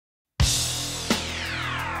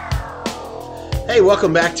Hey,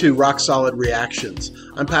 welcome back to Rock Solid Reactions.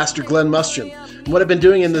 I'm Pastor Glen Mustian. And what I've been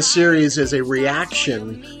doing in this series is a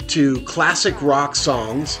reaction to classic rock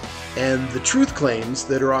songs and the truth claims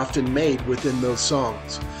that are often made within those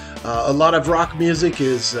songs. A lot of rock music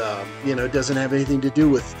is, doesn't have anything to do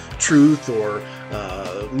with truth or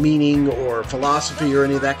meaning or philosophy or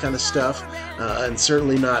any of that kind of stuff, and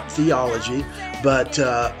certainly not theology. But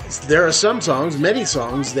there are some songs, many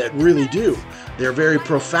songs, that really do. They're very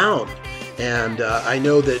profound. And I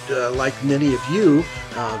know that, like many of you,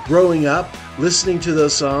 growing up, listening to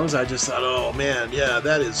those songs, I just thought, oh man, yeah,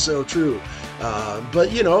 that is so true. But,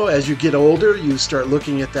 as you get older, you start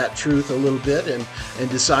looking at that truth a little bit and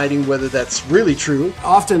deciding whether that's really true.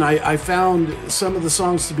 Often I found some of the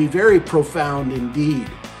songs to be very profound indeed,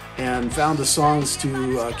 and found the songs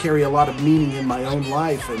to carry a lot of meaning in my own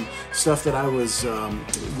life and stuff that I was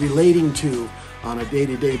relating to on a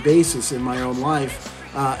day-to-day basis in my own life.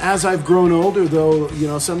 As I've grown older, though,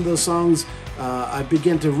 some of those songs I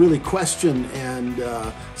begin to really question and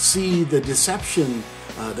see the deception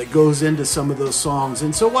that goes into some of those songs.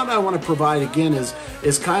 And so what I want to provide again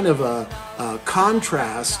is kind of a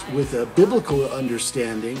contrast with a biblical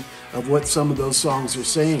understanding of what some of those songs are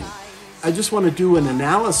saying. I just want to do an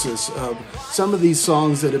analysis of some of these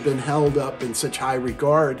songs that have been held up in such high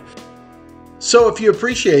regard. So if you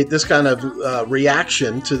appreciate this kind of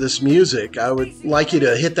reaction to this music, I would like you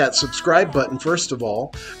to hit that subscribe button first of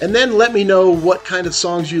all, and then let me know what kind of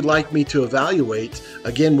songs you'd like me to evaluate,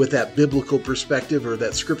 again with that biblical perspective or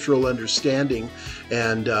that scriptural understanding,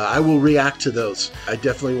 and I will react to those. I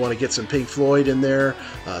definitely want to get some Pink Floyd in there,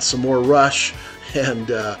 some more Rush,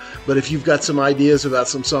 but if you've got some ideas about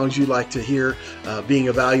some songs you'd like to hear being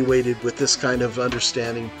evaluated with this kind of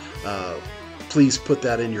understanding, please put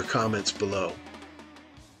that in your comments below.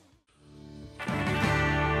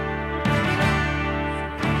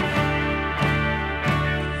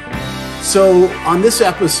 So on this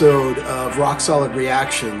episode of Rock Solid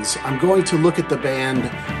Reactions, I'm going to look at the band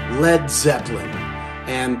Led Zeppelin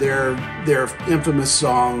and their infamous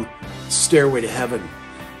song, Stairway to Heaven.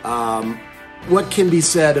 What can be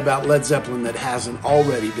said about Led Zeppelin that hasn't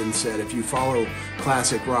already been said? If you follow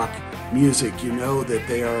classic rock music, you know that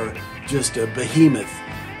they are just a behemoth.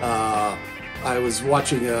 I was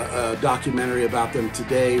watching a documentary about them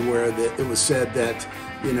today where it was said that,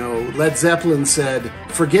 Led Zeppelin said,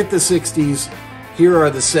 forget the 60s, here are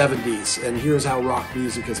the 70s, and here's how rock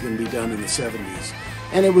music is going to be done in the 70s.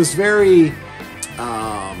 And it was very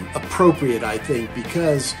appropriate, I think,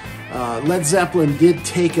 because Led Zeppelin did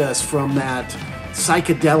take us from that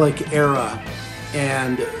psychedelic era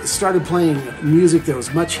and started playing music that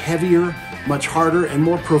was much heavier, much harder, and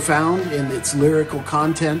more profound in its lyrical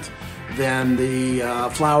content than the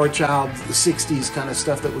Flower Child, the 60s kind of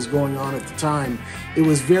stuff that was going on at the time. It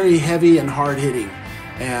was very heavy and hard-hitting.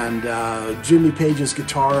 And Jimmy Page's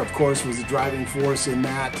guitar, of course, was the driving force in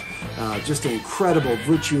that. Just an incredible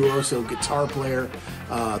virtuoso guitar player.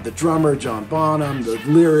 The drummer, John Bonham, the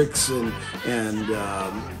lyrics and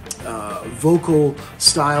vocal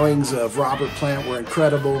stylings of Robert Plant were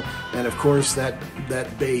incredible, and of course that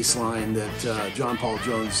bass line that John Paul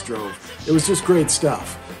Jones drove. It was just great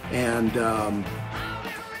stuff, and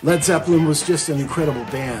Led Zeppelin was just an incredible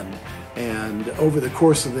band, and over the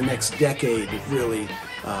course of the next decade really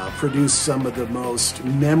produced some of the most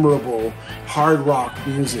memorable hard rock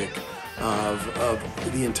music of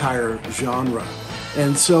the entire genre.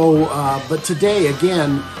 And so, but today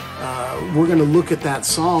again, we're going to look at that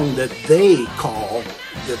song that they call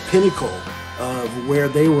the pinnacle of where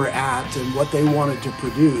they were at and what they wanted to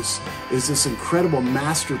produce, is this incredible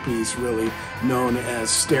masterpiece really known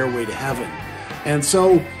as Stairway to Heaven. And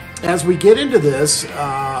so as we get into this,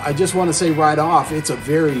 I just want to say right off, it's a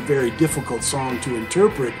very, very difficult song to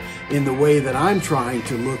interpret in the way that I'm trying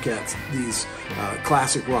to look at these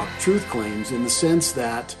classic rock truth claims, in the sense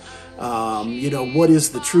that what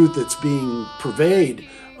is the truth that's being purveyed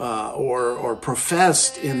or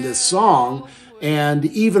professed in this song. And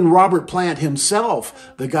even Robert Plant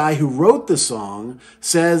himself, the guy who wrote the song,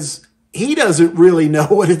 says he doesn't really know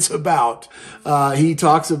what it's about. He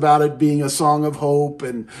talks about it being a song of hope,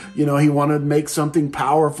 and he wanted to make something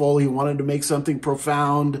powerful, he wanted to make something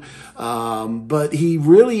profound, but he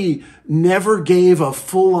really never gave a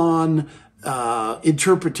full-on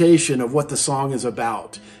interpretation of what the song is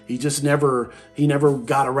about. He just never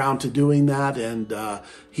got around to doing that. And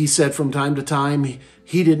he said from time to time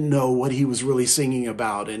he didn't know what he was really singing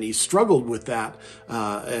about, and he struggled with that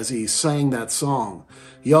as he sang that song.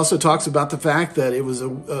 He also talks about the fact that it was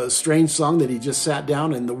a strange song that he just sat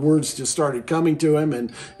down and the words just started coming to him,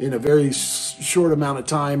 and in a very short amount of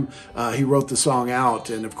time he wrote the song out.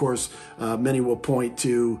 And of course many will point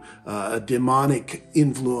to a demonic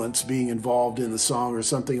influence being involved in the song or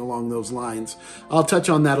something along those lines. I'll touch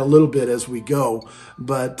on that a little bit as we go,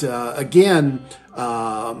 but again,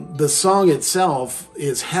 the song itself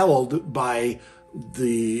is held by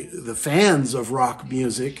the fans of rock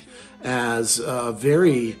music as a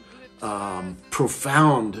very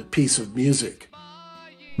profound piece of music.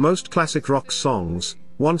 Most classic rock songs,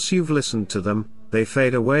 once you've listened to them, they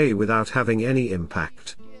fade away without having any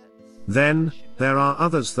impact. Then, there are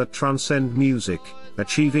others that transcend music,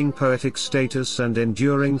 achieving poetic status and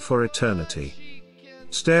enduring for eternity.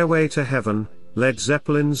 Stairway to Heaven, Led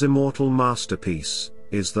Zeppelin's immortal masterpiece,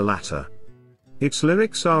 is the latter. Its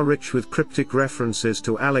lyrics are rich with cryptic references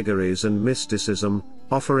to allegories and mysticism,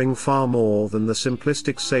 offering far more than the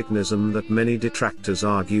simplistic Satanism that many detractors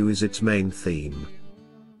argue is its main theme.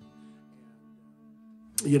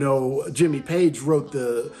 You know, Jimmy Page wrote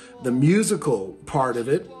the musical part of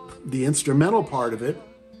it, the instrumental part of it,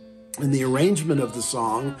 and the arrangement of the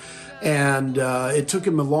song, and it took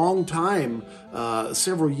him a long time,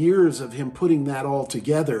 several years of him putting that all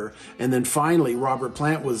together, and then finally Robert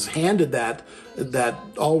Plant was handed that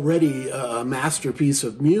already masterpiece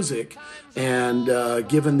of music, and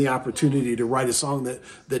given the opportunity to write a song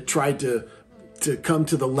that tried to come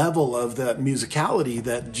to the level of that musicality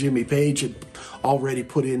that Jimmy Page had already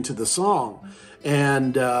put into the song.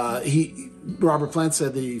 And Robert Plant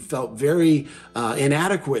said that he felt very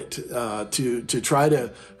inadequate to try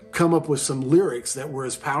to come up with some lyrics that were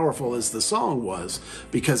as powerful as the song was,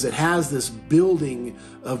 because it has this building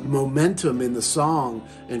of momentum in the song,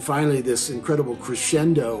 and finally this incredible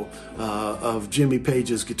crescendo of Jimmy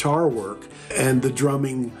Page's guitar work and the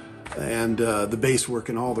drumming and the bass work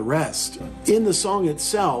and all the rest. In the song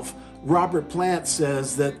itself, Robert Plant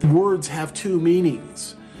says that words have two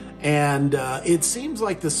meanings. And it seems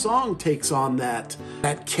like the song takes on that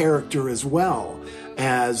character as well,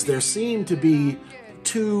 as there seem to be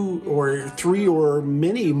two or three or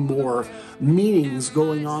many more meanings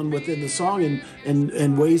going on within the song,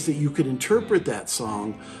 and ways that you could interpret that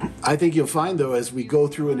song. I think you'll find, though, as we go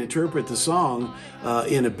through and interpret the song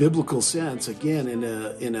in a biblical sense, again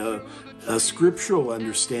in a scriptural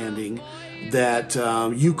understanding, that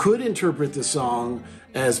you could interpret the song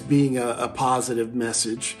as being a positive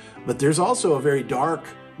message, but there's also a very dark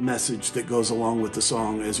message that goes along with the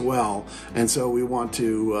song as well. And so we want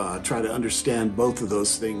to try to understand both of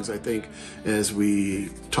those things, I think, as we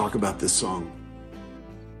talk about this song.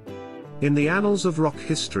 In the annals of rock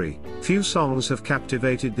history, few songs have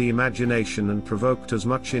captivated the imagination and provoked as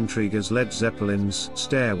much intrigue as Led Zeppelin's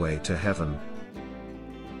Stairway to Heaven.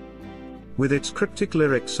 With its cryptic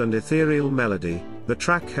lyrics and ethereal melody, the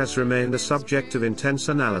track has remained a subject of intense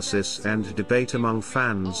analysis and debate among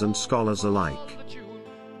fans and scholars alike.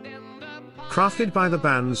 Crafted by the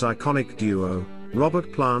band's iconic duo,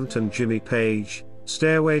 Robert Plant and Jimmy Page,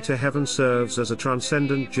 Stairway to Heaven serves as a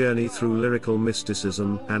transcendent journey through lyrical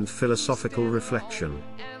mysticism and philosophical reflection.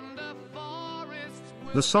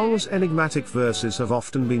 The song's enigmatic verses have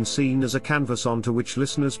often been seen as a canvas onto which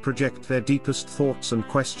listeners project their deepest thoughts and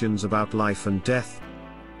questions about life and death,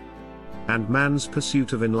 and man's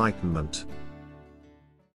pursuit of enlightenment.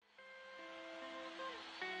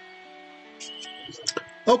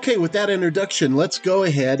 Okay, with that introduction, let's go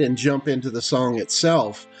ahead and jump into the song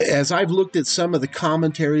itself. As I've looked at some of the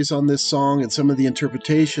commentaries on this song and some of the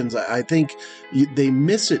interpretations, I think they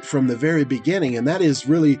miss it from the very beginning, and that is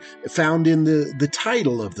really found in the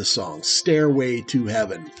title of the song, Stairway to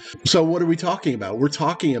Heaven. So what are we talking about? We're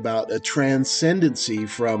talking about a transcendency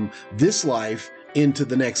from this life into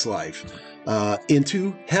the next life,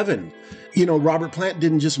 into heaven. You know, Robert Plant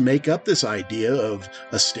didn't just make up this idea of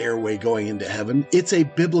a stairway going into heaven. It's a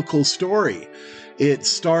biblical story. It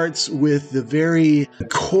starts with the very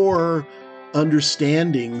core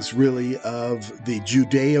understandings, really, of the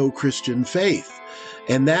Judeo-Christian faith.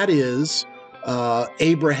 And that is,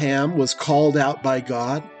 Abraham was called out by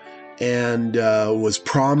God and was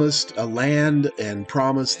promised a land and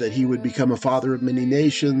promised that he would become a father of many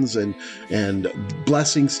nations and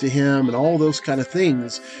blessings to him and all those kind of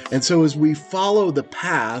things. And so as we follow the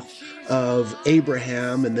path of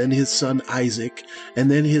Abraham and then his son Isaac and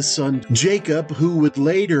then his son Jacob, who would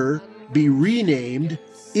later be renamed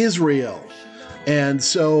Israel. And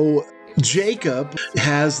so Jacob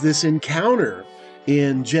has this encounter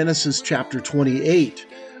In Genesis chapter 28,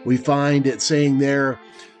 we find it saying there,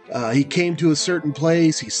 he came to a certain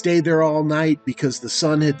place, he stayed there all night because the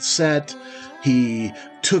sun had set. He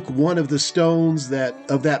took one of the stones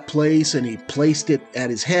of that place and he placed it at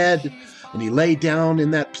his head, and he lay down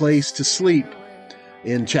in that place to sleep.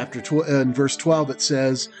 In verse 12 it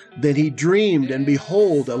says, "Then he dreamed, and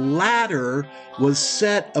behold, a ladder was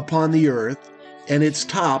set upon the earth, and its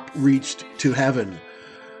top reached to heaven."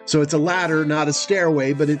 So it's a ladder, not a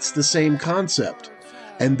stairway, but it's the same concept.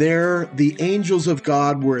 And there the angels of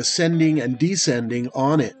God were ascending and descending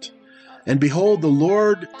on it. And behold, the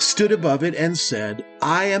Lord stood above it and said,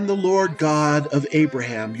 "I am the Lord God of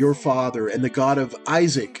Abraham, your father, and the God of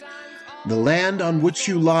Isaac. The land on which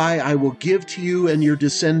you lie I will give to you and your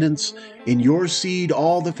descendants. In your seed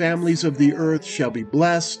all the families of the earth shall be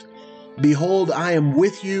blessed. Behold, I am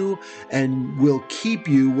with you and will keep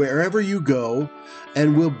you wherever you go,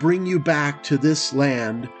 and will bring you back to this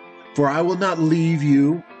land. For I will not leave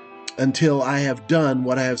you until I have done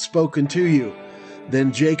what I have spoken to you."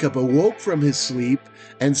 Then Jacob awoke from his sleep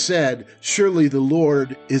and said, "Surely the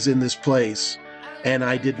Lord is in this place, and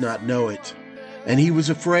I did not know it." And he was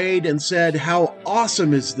afraid and said, "How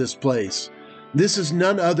awesome is this place! This is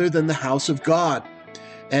none other than the house of God,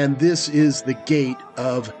 and this is the gate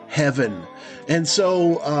of heaven." And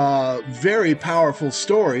so, very powerful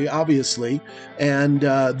story, obviously. And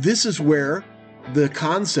this is where the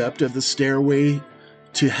concept of the stairway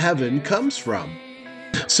to heaven comes from.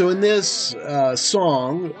 So in this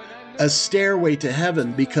song, a stairway to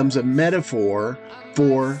heaven becomes a metaphor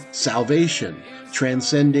for salvation,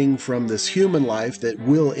 transcending from this human life that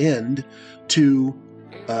will end to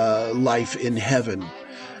life in heaven.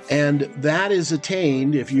 And that is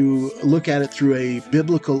attained, if you look at it through a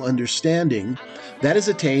biblical understanding, that is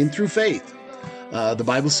attained through faith. The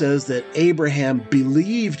Bible says that Abraham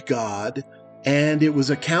believed God, and it was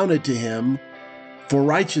accounted to him for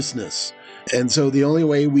righteousness. And so the only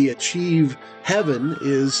way we achieve heaven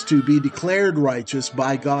is to be declared righteous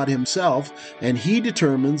by God himself, and he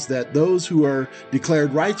determines that those who are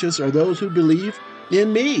declared righteous are those who believe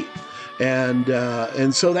in me.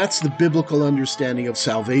 And so that's the biblical understanding of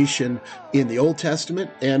salvation in the Old Testament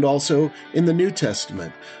and also in the New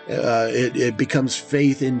Testament. It becomes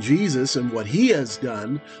faith in Jesus and what he has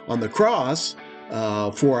done on the cross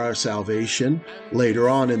for our salvation later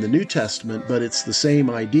on in the New Testament, but it's the same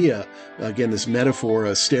idea. Again, this metaphor,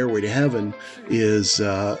 a stairway to heaven, is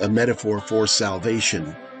a metaphor for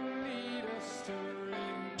salvation.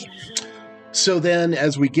 So then,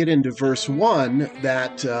 as we get into verse 1,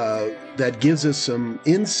 that gives us some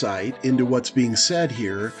insight into what's being said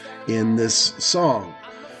here in this song,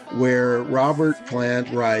 where Robert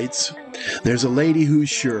Plant writes, "There's a lady who's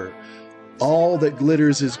sure all that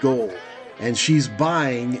glitters is gold, and she's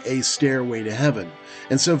buying a stairway to heaven."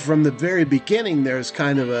 And so from the very beginning, there's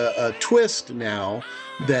kind of a twist now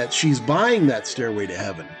that she's buying that stairway to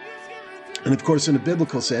heaven. And of course, in a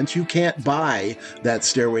biblical sense, you can't buy that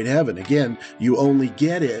stairway to heaven. Again, you only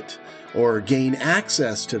get it or gain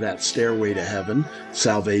access to that stairway to heaven,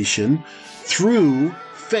 salvation, through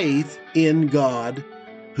faith in God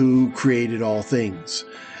who created all things.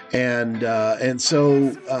 And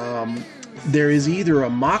so there is either a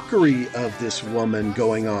mockery of this woman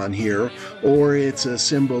going on here, or it's a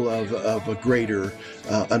symbol of a greater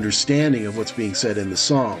understanding of what's being said in the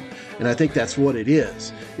song. And I think that's what it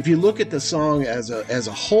is. If you look at the song as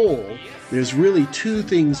a whole, there's really two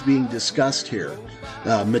things being discussed here.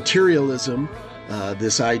 Materialism,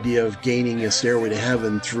 this idea of gaining a stairway to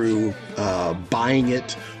heaven through buying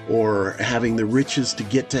it or having the riches to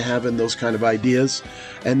get to heaven, those kind of ideas.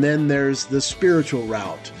 And then there's the spiritual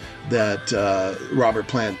route that Robert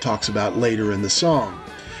Plant talks about later in the song.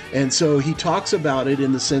 And so he talks about it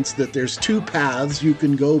in the sense that there's two paths you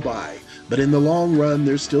can go by, but in the long run,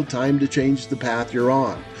 there's still time to change the path you're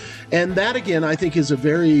on. And that, again, I think is a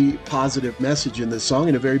very positive message in this song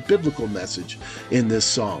and a very biblical message in this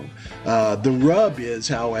song. The rub is,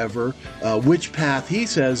 however, which path he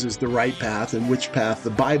says is the right path and which path the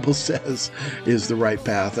Bible says is the right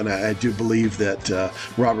path. And I do believe that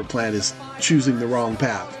Robert Plant is choosing the wrong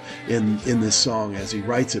path in this song as he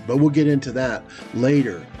writes it. But we'll get into that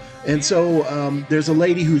later. And so there's a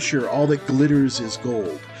lady who's sure all that glitters is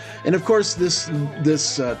gold. And of course, this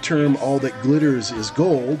term, all that glitters is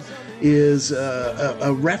gold, is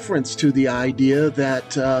a reference to the idea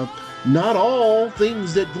that not all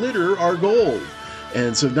things that glitter are gold.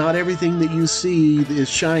 And so not everything that you see is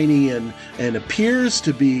shiny and appears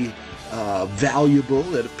to be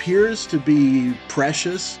valuable. It appears to be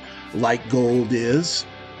precious, like gold is.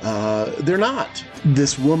 they're not.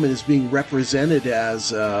 This woman is being represented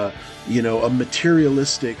as, a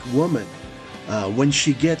materialistic woman. When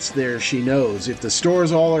she gets there, she knows if the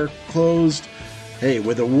stores all are closed, hey,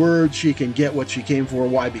 with a word, she can get what she came for.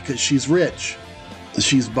 Why? Because she's rich.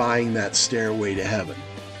 She's buying that stairway to heaven.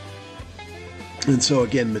 And so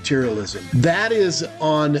again, materialism. That is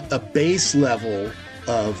on a base level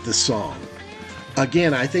of the song.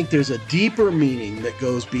 Again, I think there's a deeper meaning that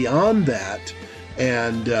goes beyond that.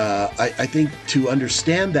 And I think to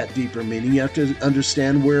understand that deeper meaning, you have to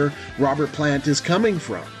understand where Robert Plant is coming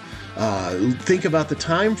from. Think about the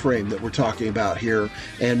time frame that we're talking about here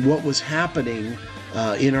and what was happening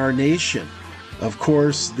in our nation. Of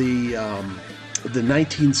course, the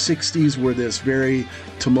 1960s were this very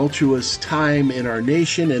tumultuous time in our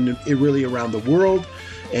nation and really around the world.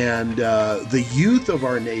 And the youth of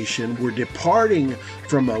our nation were departing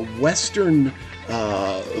from a Western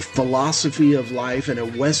philosophy of life and a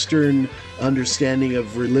Western understanding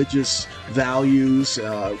of religious values,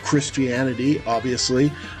 Christianity,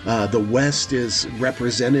 obviously. The West is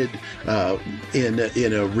represented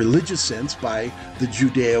in a religious sense by the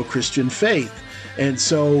Judeo-Christian faith. And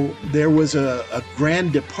so there was a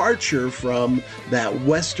grand departure from that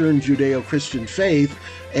Western Judeo-Christian faith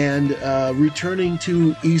and returning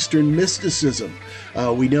to Eastern mysticism.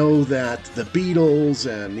 We know that the Beatles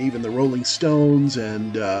and even the Rolling Stones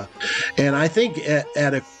and I think at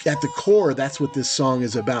the core, that's what this song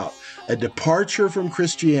is about. A departure from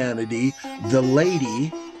Christianity, the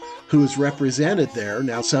lady who is represented there.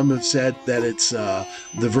 Now, some have said that it's the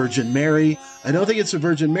Virgin Mary. I don't think it's the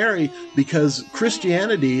Virgin Mary because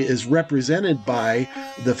Christianity is represented by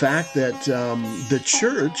the fact that the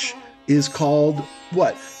church is called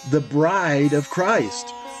what? The bride of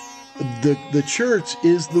Christ. The church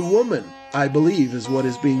is the woman, I believe, is what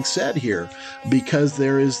is being said here, because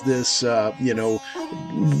there is this,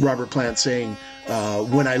 Robert Plant saying,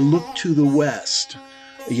 when I look to the West,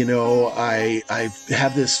 I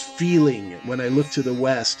have this feeling when I look to the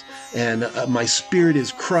West and my spirit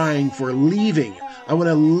is crying for leaving. I want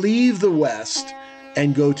to leave the West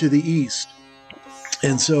and go to the East.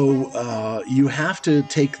 And so you have to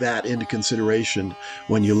take that into consideration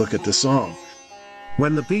when you look at the song.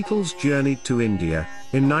 When the Beatles journeyed to India,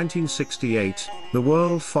 in 1968, the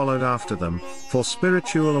world followed after them, for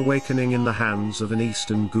spiritual awakening in the hands of an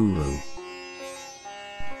Eastern guru.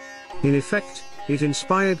 In effect, it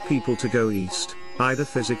inspired people to go east, either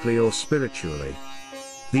physically or spiritually.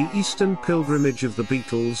 The Eastern pilgrimage of the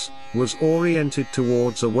Beatles was oriented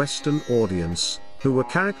towards a Western audience, who were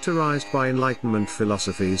characterized by Enlightenment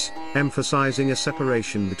philosophies, emphasizing a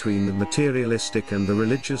separation between the materialistic and the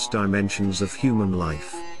religious dimensions of human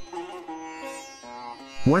life.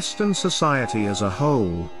 Western society as a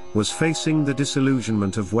whole was facing the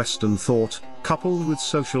disillusionment of Western thought, coupled with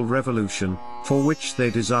social revolution, for which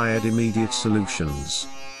they desired immediate solutions.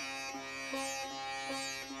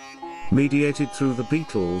 Mediated through the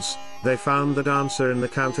Beatles, they found that answer in the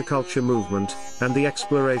counterculture movement, and the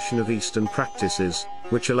exploration of Eastern practices,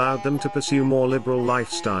 which allowed them to pursue more liberal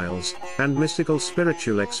lifestyles, and mystical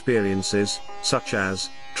spiritual experiences, such as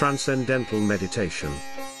transcendental meditation.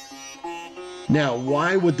 Now,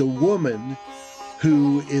 why would the woman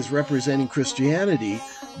who is representing Christianity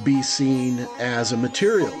be seen as a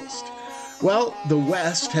materialist? Well, the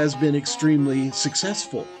West has been extremely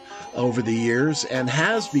successful over the years and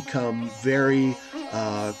has become very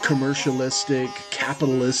commercialistic,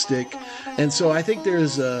 capitalistic. And so I think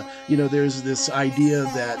there's this idea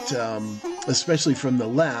that, especially from the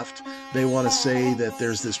left, they want to say that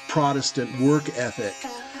there's this Protestant work ethic.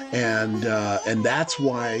 And that's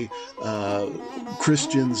why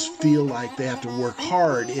Christians feel like they have to work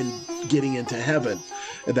hard in getting into heaven.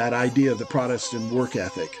 That idea of the Protestant work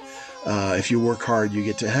ethic. If you work hard, you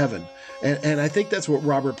get to heaven. And I think that's what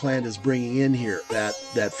Robert Plant is bringing in here,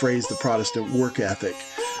 that phrase, the Protestant work ethic.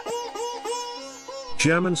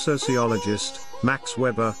 German sociologist Max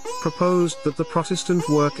Weber proposed that the Protestant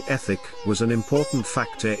work ethic was an important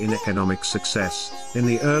factor in economic success in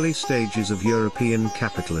the early stages of European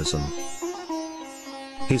capitalism.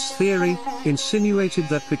 His theory insinuated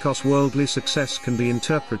that because worldly success can be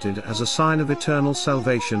interpreted as a sign of eternal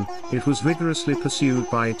salvation, it was vigorously pursued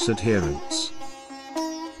by its adherents.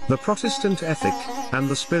 The Protestant Ethic and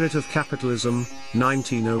the Spirit of Capitalism,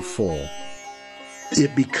 1904.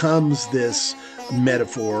 It becomes this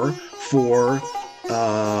metaphor for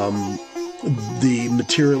the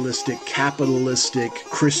materialistic, capitalistic,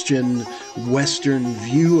 Christian, Western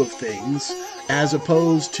view of things, as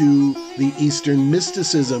opposed to the Eastern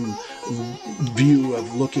mysticism view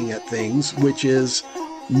of looking at things, which is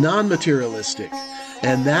non-materialistic.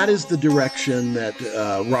 And that is the direction that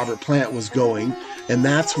Robert Plant was going. And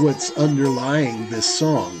that's what's underlying this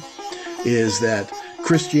song, is that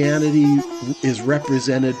Christianity is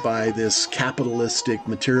represented by this capitalistic,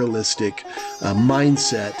 materialistic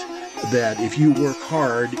mindset that if you work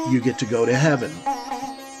hard, you get to go to heaven.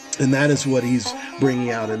 And that is what he's bringing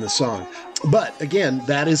out in the song. But again,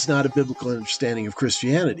 that is not a biblical understanding of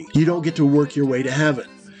Christianity. You don't get to work your way to heaven.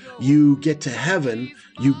 You get to heaven,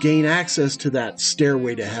 you gain access to that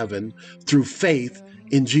stairway to heaven through faith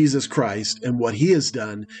in Jesus Christ and what he has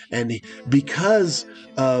done. And because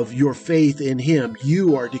of your faith in him,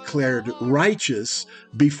 you are declared righteous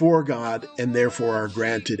before God and therefore are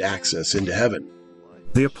granted access into heaven.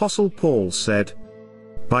 The Apostle Paul said,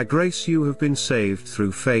 "By grace you have been saved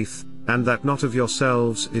through faith, and that not of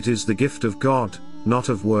yourselves, it is the gift of God, not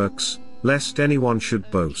of works, lest anyone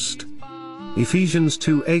should boast." Ephesians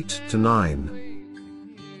 2:8-9.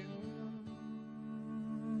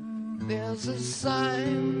 There's a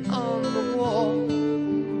sign on the wall,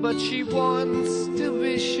 but she wants to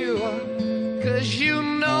be sure, 'cause you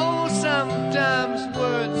know sometimes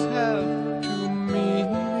words have two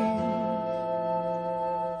meanings.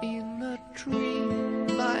 In a tree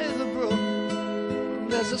by the brook,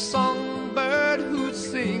 there's a songbird who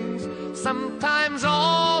sings. Sometimes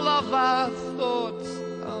all of our thoughts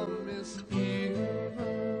are misgiven.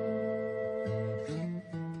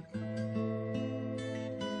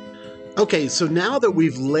 Okay, so now that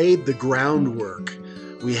we've laid the groundwork,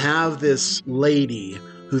 we have this lady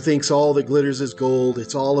who thinks all that glitters is gold.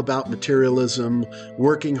 It's all about materialism,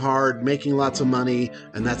 working hard, making lots of money,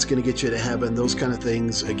 and that's going to get you to heaven, those kind of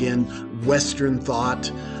things. Again, Western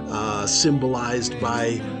thought, symbolized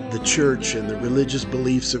by the church and the religious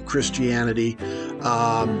beliefs of Christianity.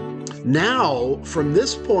 Now, from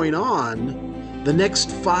this point on, the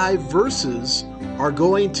next 5 verses are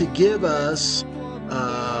going to give us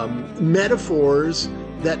metaphors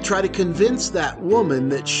that try to convince that woman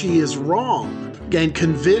that she is wrong, and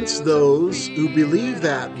convince those who believe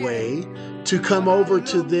that way to come over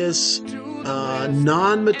to this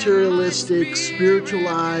non-materialistic,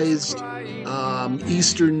 spiritualized,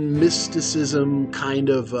 Eastern mysticism kind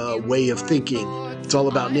of way of thinking. It's all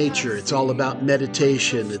about nature. It's all about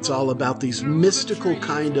meditation. It's all about these mystical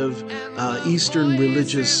kind of Eastern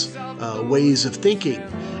religious ways of thinking.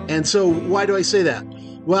 And so why do I say that?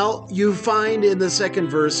 Well, you find in the second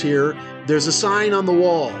verse here, there's a sign on the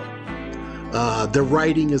wall. The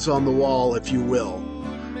writing is on the wall, if you will.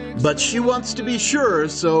 But she wants to be sure,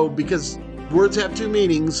 so because words have two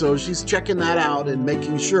meanings, so she's checking that out and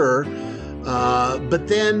making sure. But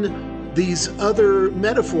then these other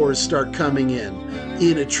metaphors start coming in.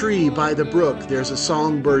 In a tree by the brook, there's a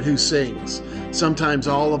songbird who sings. Sometimes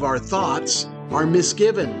all of our thoughts are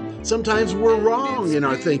misgiven. Sometimes we're wrong in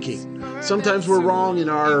our thinking. Sometimes we're wrong in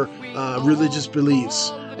our religious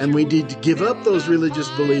beliefs. And we need to give up those religious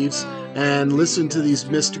beliefs and listen to these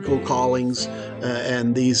mystical callings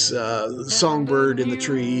and these songbird in the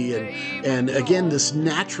tree and again this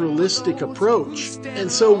naturalistic approach.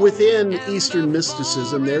 And so within Eastern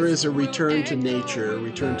mysticism there is a return to nature, a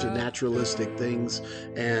return to naturalistic things,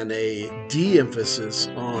 and a de-emphasis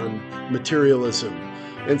on materialism.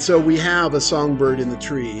 And so we have a songbird in the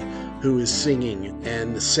tree who is singing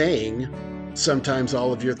and saying, sometimes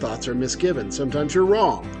all of your thoughts are misgiven, sometimes you're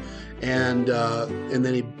wrong. And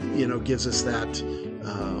then he, gives us that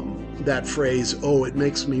phrase. Oh, it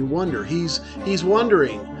makes me wonder. He's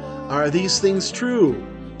wondering, are these things true?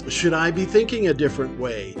 Should I be thinking a different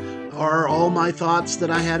way? Are all my thoughts that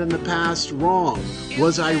I had in the past wrong?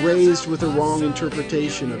 Was I raised with a wrong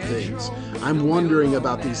interpretation of things? I'm wondering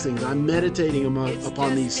about these things. I'm meditating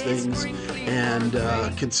upon these things and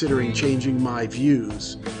considering changing my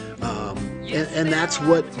views. And that's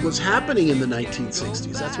what was happening in the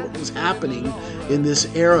 1960s. That's what was happening in this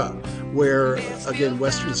era where, again,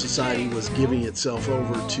 Western society was giving itself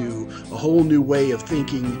over to a whole new way of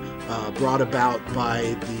thinking brought about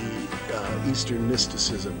by the Eastern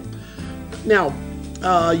mysticism. Now,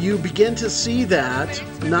 you begin to see that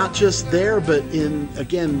not just there, but in,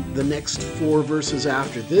 again, the next 4 verses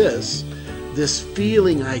after this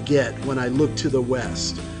feeling I get when I look to the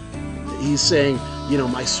West. He's saying,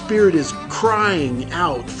 my spirit is crying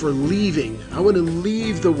out for leaving. I want to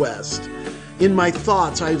leave the West. In my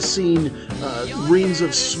thoughts, I've seen reams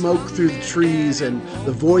of smoke through the trees and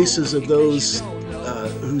the voices of those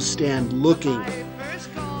who stand looking.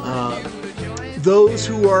 Those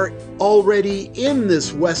who are already in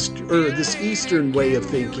this this Eastern way of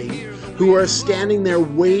thinking, who are standing there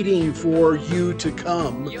waiting for you to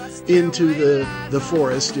come into the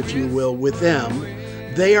forest, if you will, with them.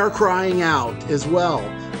 They are crying out as well.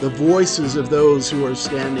 The voices of those who are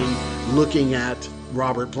standing looking at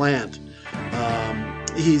Robert Plant.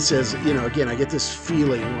 He says, again, I get this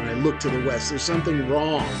feeling when I look to the west, there's something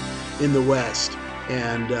wrong in the west.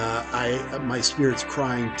 And my spirit's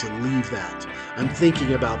crying to leave that. I'm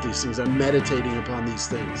thinking about these things. I'm meditating upon these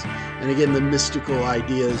things. And again, the mystical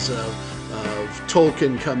ideas of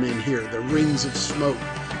Tolkien come in here. The rings of smoke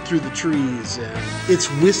through the trees. And it's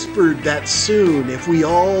whispered that soon, if we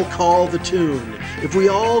all call the tune, if we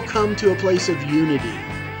all come to a place of unity,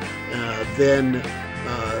 then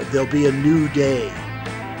there'll be a new day.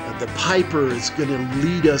 The piper is going to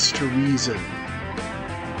lead us to reason.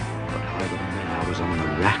 I was on the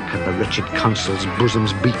rack and the wretched council's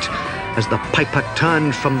bosoms beat, as the piper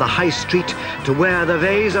turned from the high street to where the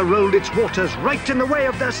Weser rolled its waters right in the way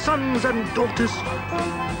of their sons and daughters.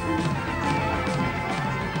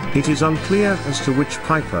 It is unclear as to which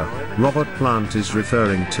piper Robert Plant is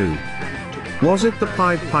referring to. Was it the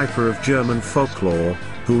Pied Piper of German folklore,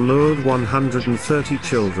 who lured 130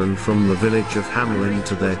 children from the village of Hamelin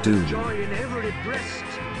to their doom?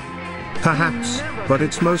 Perhaps, but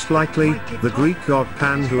it's most likely the Greek god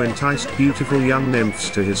Pan, who enticed beautiful young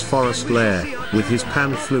nymphs to his forest lair with his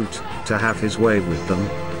pan flute to have his way with them.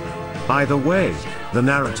 Either way, the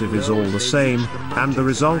narrative is all the same, and the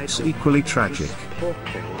results equally tragic. The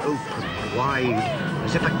portal opened wide,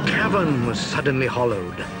 as if a cavern was suddenly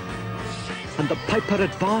hollowed. And the piper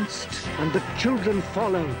advanced, and the children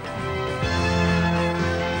followed.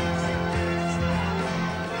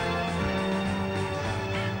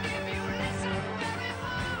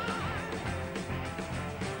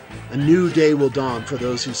 A new day will dawn for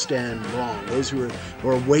those who stand long, those who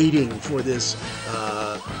are waiting for this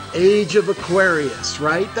age of Aquarius,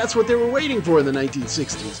 right? That's what they were waiting for in the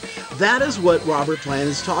 1960s. That is what Robert Plant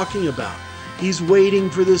is talking about. He's waiting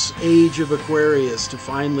for this age of Aquarius to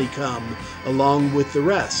finally come along with the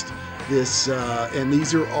rest. And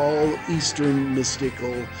these are all Eastern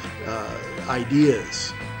mystical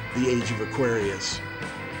ideas, the age of Aquarius.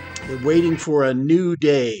 They're waiting for a new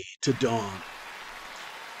day to dawn.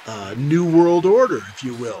 New world order, if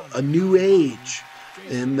you will, a new age.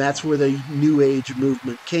 And that's where the New Age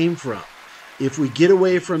movement came from. If we get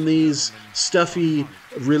away from these stuffy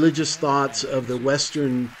religious thoughts of the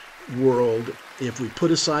Western world, if we put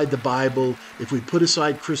aside the Bible, if we put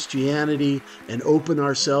aside Christianity and open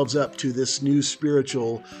ourselves up to this new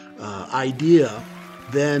spiritual idea,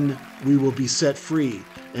 then we will be set free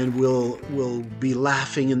and we'll be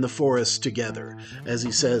laughing in the forest together, as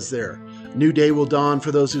he says there. New day will dawn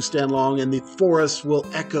for those who stand long, and the forest will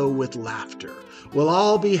echo with laughter. We'll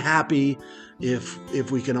all be happy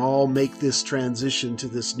if we can all make this transition to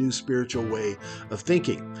this new spiritual way of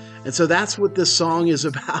thinking. And so that's what this song is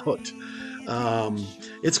about.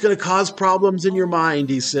 It's going to cause problems in your mind,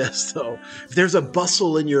 he says, though. If there's a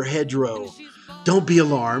bustle in your hedgerow, don't be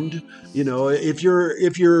alarmed. If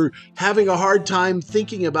you're having a hard time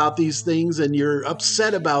thinking about these things and you're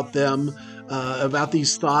upset about them, about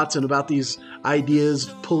these thoughts and about these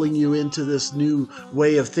ideas pulling you into this new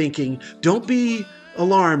way of thinking, don't be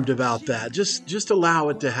alarmed about that. Just allow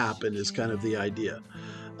it to happen is kind of the idea.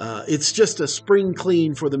 It's just a spring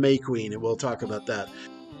clean for the May Queen, and we'll talk about that.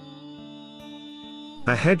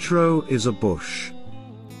 A hedgerow is a bush.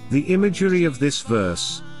 The imagery of this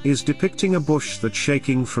verse is depicting a bush that's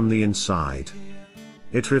shaking from the inside.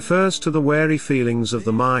 It refers to the wary feelings of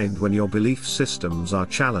the mind when your belief systems are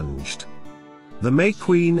challenged. The May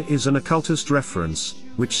Queen is an occultist reference,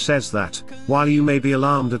 which says that, while you may be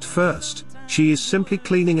alarmed at first, she is simply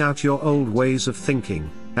cleaning out your old ways of thinking,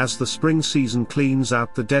 as the spring season cleans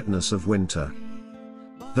out the deadness of winter.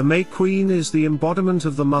 The May Queen is the embodiment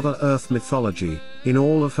of the Mother Earth mythology, in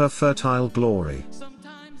all of her fertile glory.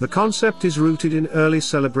 The concept is rooted in early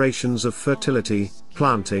celebrations of fertility,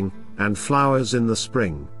 planting, and flowers in the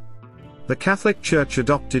spring. The Catholic Church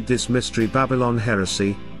adopted this mystery Babylon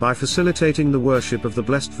heresy by facilitating the worship of the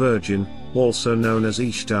Blessed Virgin, also known as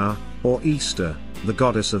Ishtar, or Easter, the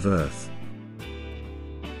goddess of earth.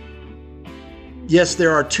 Yes,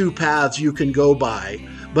 there are two paths you can go by,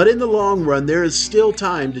 but in the long run, there is still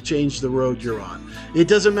time to change the road you're on. It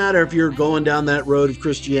doesn't matter if you're going down that road of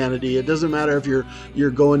Christianity. It doesn't matter if you're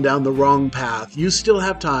going down the wrong path. You still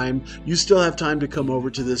have time. You still have time to come over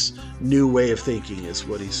to this new way of thinking, is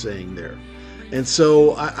what he's saying there. And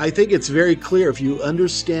so I think it's very clear if you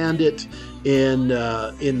understand it in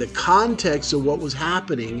the context of what was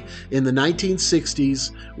happening in the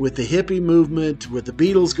 1960s with the hippie movement, with the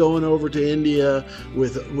Beatles going over to India,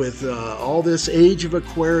 with all this age of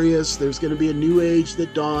Aquarius. There's going to be a new age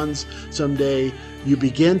that dawns someday. You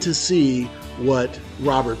begin to see what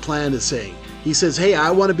Robert Plant is saying. he says, hey,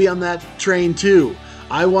 I want to be on that train too.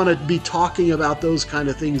 I want to be talking about those kind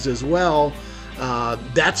of things as well.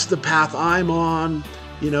 That's the path I'm on.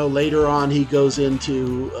 Later on he goes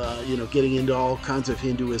into, getting into all kinds of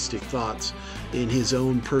Hinduistic thoughts in his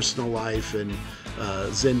own personal life and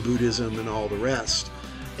Zen Buddhism and all the rest.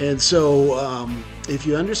 And so if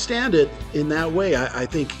you understand it in that way, I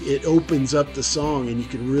think it opens up the song and you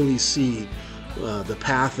can really see the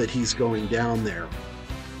path that he's going down there.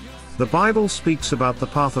 The Bible speaks about the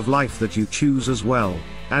path of life that you choose as well,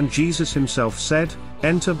 and Jesus himself said,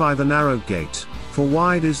 "Enter by the narrow gate, for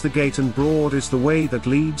wide is the gate and broad is the way that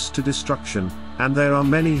leads to destruction, and there are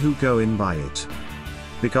many who go in by it.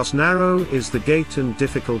 Because narrow is the gate and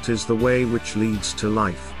difficult is the way which leads to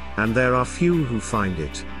life, and there are few who find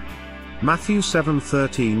it." Matthew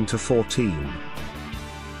 7:13-14.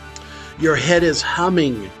 Your head is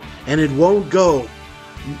humming, and it won't go.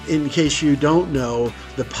 In case you don't know,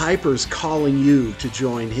 the piper's calling you to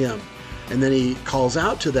join him. And then he calls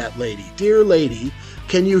out to that lady, "Dear lady,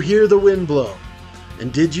 can you hear the wind blow?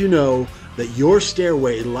 And did you know that your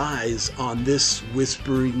stairway lies on this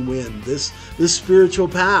whispering wind, this spiritual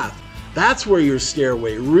path? That's where your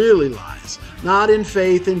stairway really lies. Not in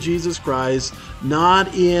faith in Jesus Christ,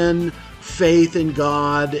 not in faith in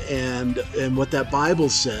God and what that Bible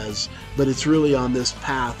says, but it's really on this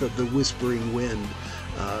path of the whispering wind,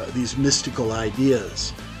 these mystical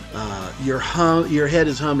ideas. Your head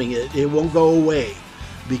is humming. It won't go away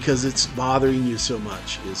because it's bothering you so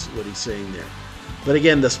much, is what he's saying there. But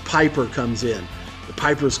again, this piper comes in. The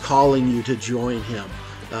piper's calling you to join him.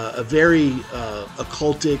 A very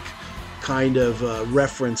occultic kind of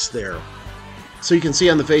reference there. So you can see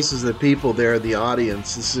on the faces of the people there, the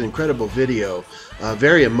audience, this is an incredible video.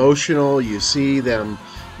 Very emotional. You see them,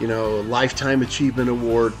 Lifetime Achievement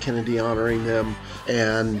Award, Kennedy honoring them.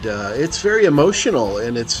 And it's very emotional,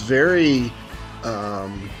 and it's very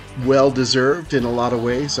well-deserved in a lot of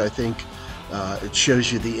ways. I think it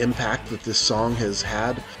shows you the impact that this song has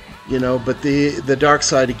had. But the dark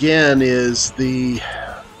side, again, is the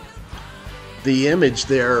image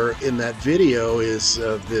there in that video is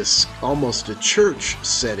of this almost a church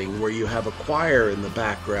setting where you have a choir in the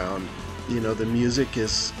background. The music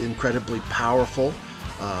is incredibly powerful.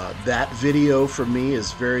 That video for me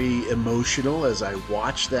is very emotional as I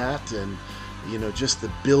watch that, and just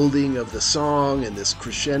the building of the song and this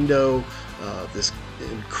crescendo, this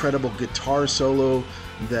incredible guitar solo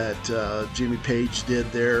that Jimmy Page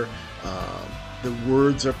did there. The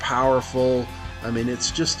words are powerful. I mean, it's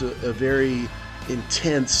just a very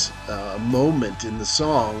intense moment in the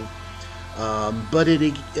song. But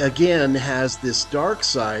it again has this dark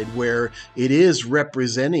side where it is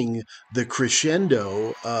representing the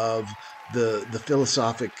crescendo of the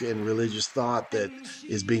philosophic and religious thought that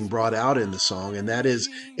is being brought out in the song, and that is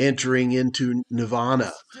entering into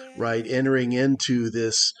nirvana, right? Entering into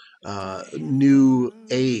this new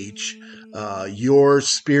age. Your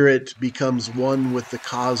spirit becomes one with the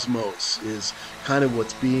cosmos is kind of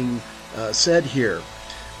what's being said here.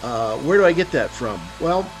 Where do I get that from?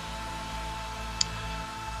 Well,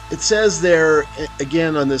 it says there,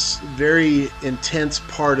 again, on this very intense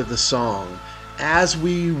part of the song, as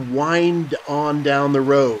we wind on down the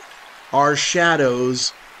road, our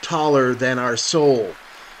shadows taller than our soul.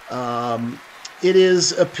 It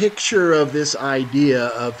is a picture of this idea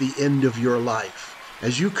of the end of your life.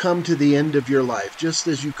 As you come to the end of your life, just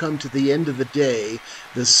as you come to the end of the day,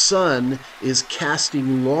 the sun is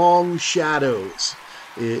casting long shadows,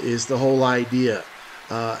 is the whole idea.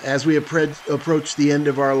 As we approach the end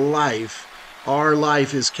of our life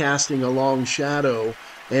is casting a long shadow,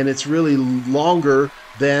 and it's really longer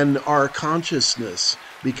than our consciousness,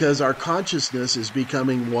 because our consciousness is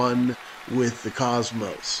becoming one with the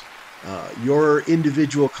cosmos. Your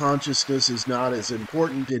individual consciousness is not as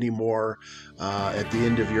important anymore at the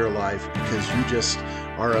end of your life, because you just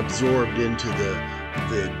are absorbed into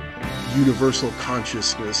the universal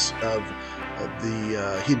consciousness of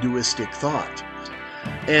the Hinduistic thought.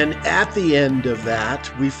 And at the end of that,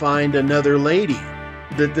 we find another lady.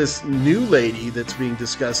 That this new lady that's being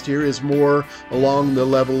discussed here is more along the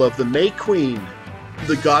level of the May Queen,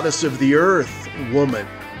 the goddess of the earth woman,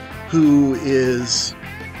 who is,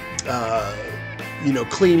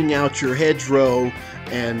 cleaning out your hedgerow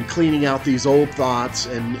and cleaning out these old thoughts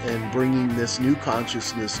and bringing this new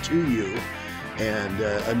consciousness to you and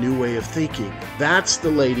a new way of thinking. That's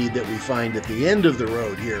the lady that we find at the end of the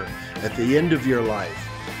road here, at the end of your life.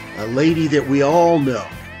 A lady that we all know.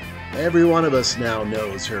 Every one of us now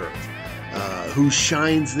knows her, who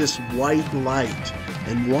shines this white light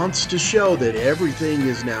and wants to show that everything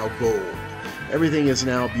is now gold. Everything is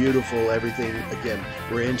now beautiful. Everything, again,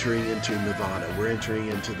 we're entering into nirvana. We're entering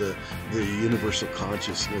into the universal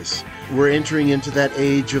consciousness. We're entering into that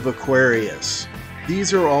age of Aquarius.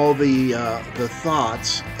 These are all the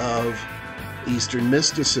thoughts of Eastern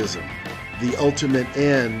mysticism. The ultimate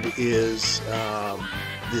end is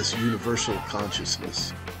this universal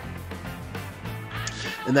consciousness.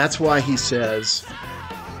 And that's why he says,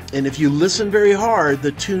 and if you listen very hard,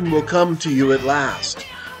 the tune will come to you at last,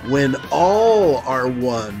 when all are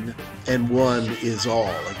one and one is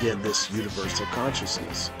all. Again, this universal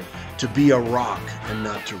consciousness. To be a rock and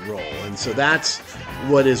not to roll. And so that's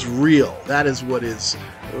what is real. That is what is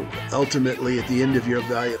ultimately at the end of your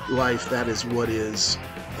life, that is what is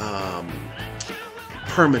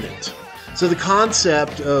permanent. So the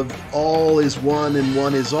concept of all is one and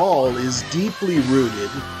one is all is deeply rooted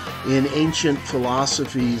in ancient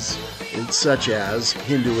philosophies such as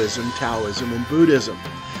Hinduism, Taoism, and Buddhism.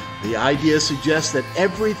 The idea suggests that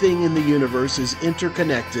everything in the universe is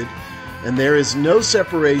interconnected and there is no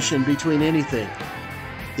separation between anything.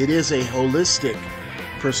 It is a holistic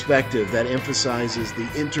perspective that emphasizes the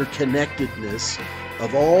interconnectedness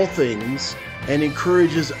of all things and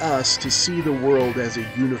encourages us to see the world as a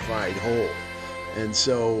unified whole. And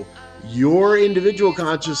so your individual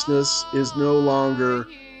consciousness is no longer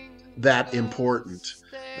that important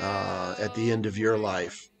at the end of your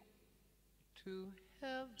life.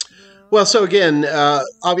 Well, so again,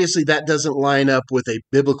 obviously that doesn't line up with a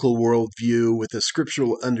biblical worldview, with a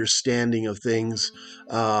scriptural understanding of things.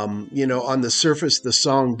 On the surface, the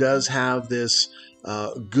song does have this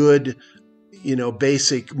good,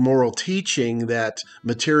 basic moral teaching that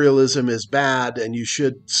materialism is bad and you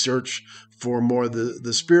should search for more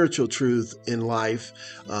the spiritual truth in life.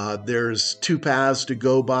 There's two paths to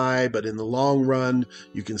go by, but in the long run,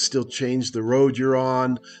 you can still change the road you're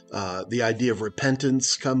on. The idea of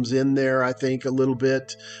repentance comes in there, I think, a little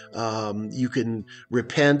bit. You can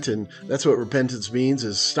repent, and that's what repentance means,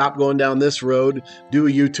 is stop going down this road, do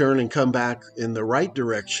a U-turn, and come back in the right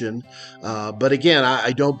direction. But again,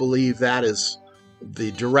 I don't believe that is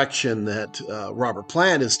the direction that Robert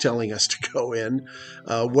Plant is telling us to go in,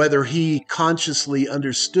 whether he consciously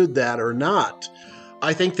understood that or not.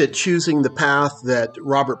 I think that choosing the path that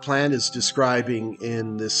Robert Plant is describing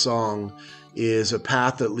in this song is a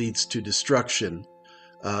path that leads to destruction.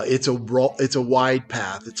 It's a wide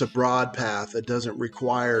path. It's a broad path that doesn't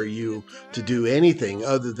require you to do anything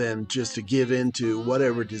other than just to give into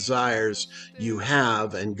whatever desires you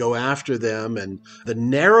have and go after them. And the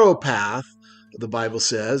narrow path, the Bible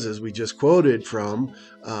says, as we just quoted from,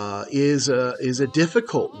 is a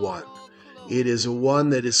difficult one. It is a one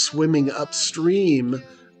that is swimming upstream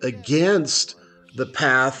against the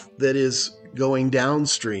path that is going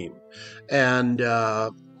downstream. And,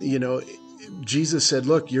 Jesus said,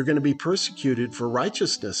 look, you're going to be persecuted for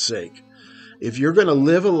righteousness' sake. If you're going to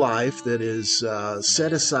live a life that is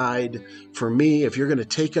set aside for me, if you're going to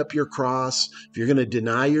take up your cross, if you're going to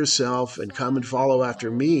deny yourself and come and follow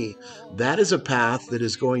after me, that is a path that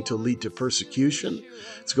is going to lead to persecution.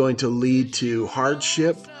 It's going to lead to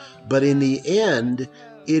hardship. But in the end,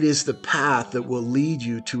 it is the path that will lead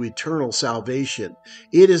you to eternal salvation.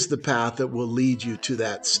 It is the path that will lead you to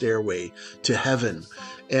that stairway to heaven.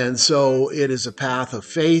 And so it is a path of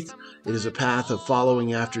faith. It is a path of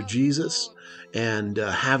following after Jesus and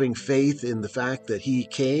having faith in the fact that he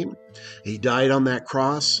came, he died on that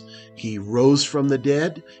cross, he rose from the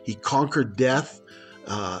dead, he conquered death.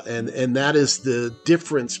 And that is the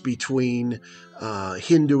difference between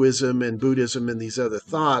Hinduism and Buddhism and these other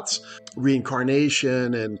thoughts,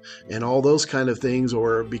 reincarnation and all those kind of things,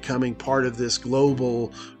 or becoming part of this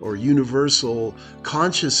global or universal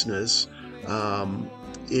consciousness.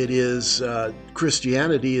 It is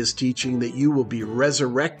Christianity is teaching that you will be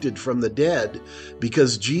resurrected from the dead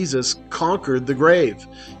because Jesus conquered the grave.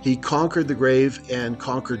 He conquered the grave and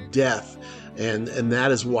conquered death. And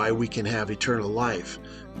that is why we can have eternal life,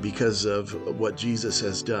 because of what Jesus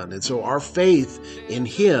has done. And so our faith in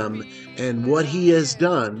him and what he has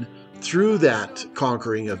done through that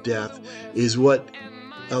conquering of death is what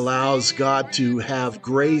allows God to have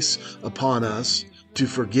grace upon us, to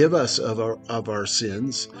forgive us of our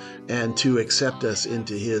sins, and to accept us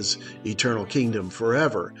into his eternal kingdom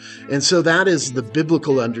forever. And so that is the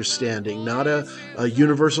biblical understanding, not a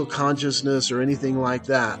universal consciousness or anything like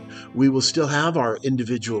that. We will still have our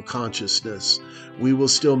individual consciousness. We will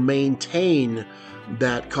still maintain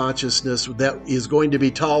that consciousness that is going to be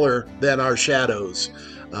taller than our shadows,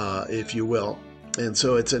 if you will. And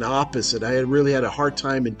so it's an opposite. I really had a hard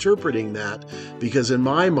time interpreting that, because in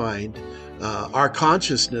my mind, our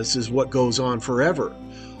consciousness is what goes on forever.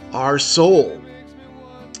 Our soul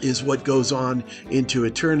is what goes on into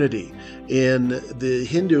eternity. In the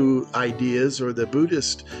Hindu ideas or the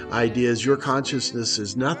Buddhist ideas, your consciousness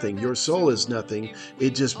is nothing, your soul is nothing.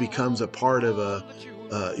 It just becomes a part of a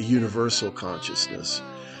universal consciousness.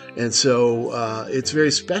 And so it's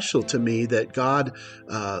very special to me that God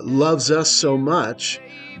loves us so much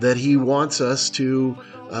that he wants us to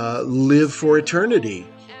live for eternity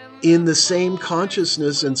in the same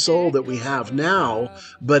consciousness and soul that we have now,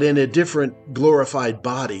 but in a different glorified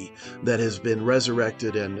body that has been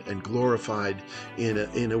resurrected and glorified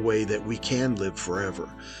in a way that we can live forever.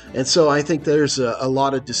 And so I think there's a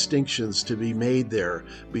lot of distinctions to be made there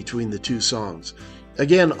between the two songs.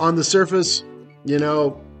 Again, on the surface, you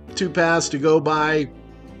know, two paths to go by,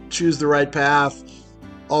 choose the right path,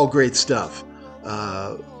 all great stuff.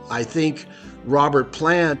 I think Robert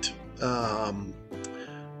Plant,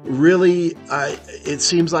 really, it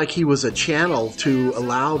seems like he was a channel to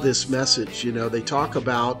allow this message. You know, they talk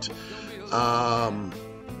about,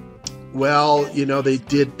 well, you know, they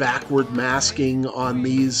did backward masking on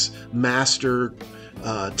these master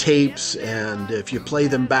tapes, and if you play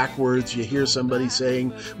them backwards, you hear somebody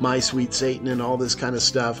saying, "My sweet Satan," and all this kind of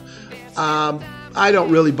stuff. I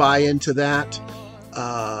don't really buy into that.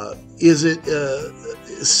 Is it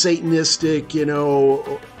satanistic, you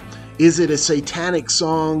know? Is it a satanic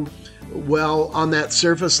song? Well, on that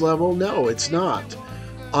surface level, no, it's not.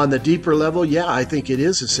 On the deeper level, yeah, I think it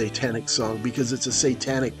is a satanic song because it's a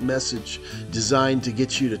satanic message designed to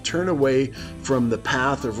get you to turn away from the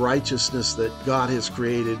path of righteousness that God has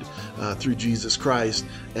created through Jesus Christ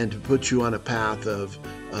and to put you on a path of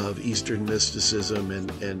Eastern mysticism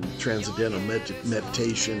and transcendental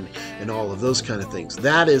meditation and all of those kind of things.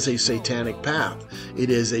 That is a satanic path. It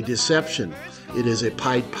is a deception. It is a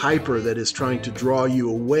Pied Piper that is trying to draw you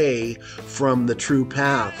away from the true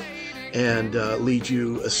path and lead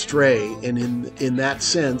you astray. And in that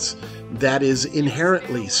sense, that is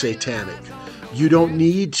inherently satanic. You don't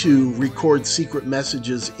need to record secret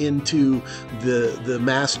messages into the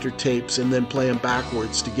master tapes and then play them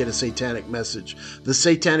backwards to get a satanic message. The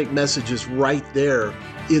satanic message is right there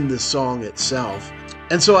in the song itself.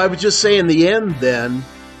 And so I would just say in the end then,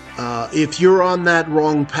 if you're on that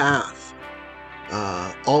wrong path,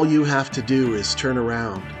 all you have to do is turn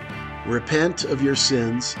around, repent of your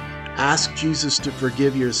sins, ask Jesus to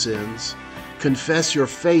forgive your sins, confess your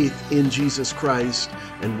faith in Jesus Christ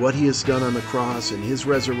and what he has done on the cross and his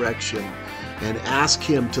resurrection, and ask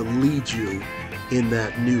him to lead you in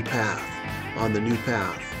that new path, on the new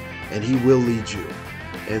path, and he will lead you.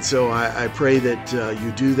 And so I pray that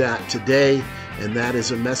you do that today, and that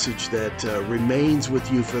is a message that remains with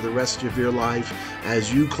you for the rest of your life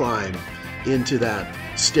as you climb into that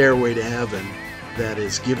stairway to heaven that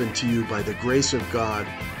is given to you by the grace of God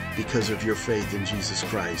because of your faith in Jesus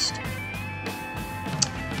Christ.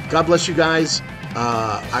 God bless you guys.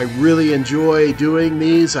 I really enjoy doing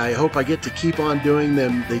these. I hope I get to keep on doing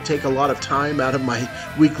them. They take a lot of time out of my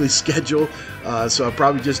weekly schedule, so I'll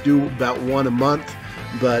probably just do about one a month.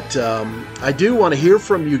 But I do want to hear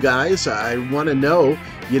from you guys. I want to know,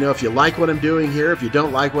 you know, if you like what I'm doing here. If you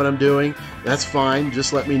don't like what I'm doing, that's fine.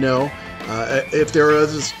 Just let me know. If there are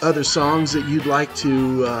other songs that you'd like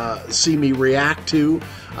to see me react to,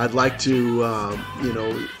 I'd like to, you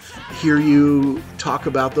know, hear you talk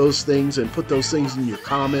about those things and put those things in your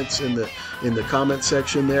comments in the comment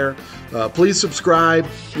section there. Please subscribe.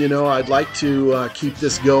 You know, I'd like to keep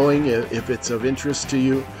this going if it's of interest to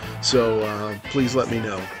you. So please let me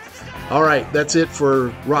know. All right, that's it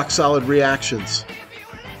for Rock Solid Reactions.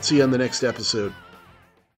 See you on the next episode.